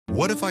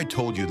What if I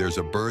told you there's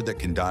a bird that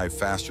can dive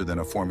faster than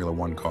a Formula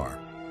One car?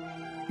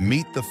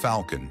 Meet the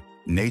falcon,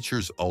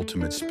 nature's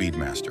ultimate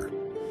speedmaster.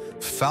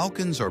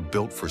 Falcons are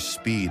built for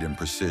speed and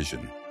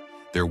precision.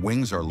 Their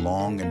wings are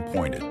long and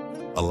pointed,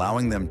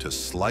 allowing them to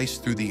slice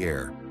through the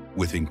air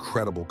with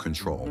incredible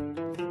control.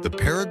 The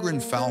peregrine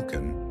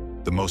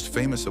falcon, the most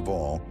famous of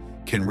all,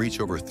 can reach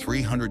over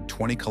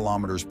 320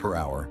 kilometers per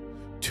hour,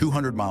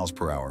 200 miles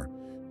per hour,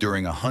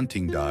 during a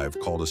hunting dive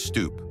called a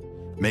stoop,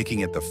 making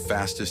it the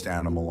fastest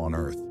animal on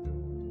Earth.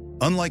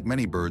 Unlike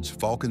many birds,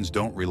 falcons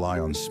don't rely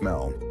on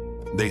smell.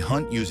 They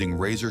hunt using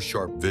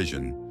razor-sharp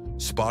vision,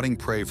 spotting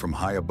prey from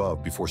high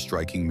above before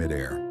striking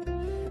midair.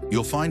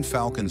 You'll find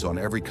falcons on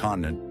every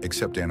continent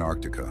except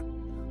Antarctica,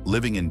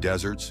 living in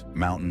deserts,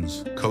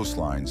 mountains,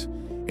 coastlines,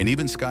 and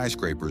even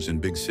skyscrapers in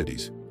big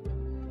cities.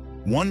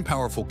 One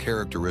powerful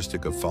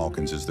characteristic of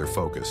falcons is their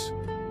focus.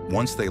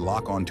 Once they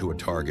lock onto a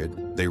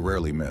target, they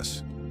rarely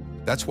miss.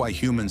 That's why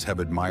humans have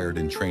admired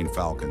and trained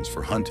falcons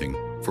for hunting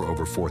for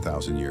over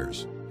 4,000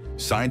 years.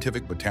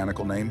 Scientific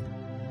botanical name,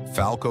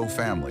 Falco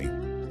family,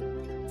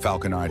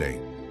 Falconidae.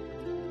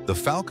 The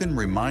falcon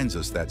reminds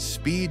us that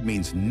speed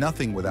means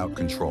nothing without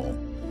control,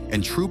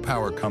 and true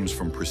power comes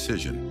from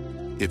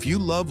precision. If you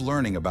love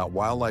learning about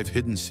wildlife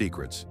hidden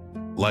secrets,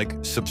 like,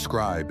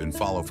 subscribe, and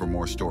follow for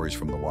more stories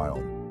from the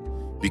wild,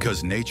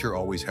 because nature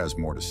always has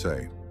more to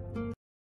say.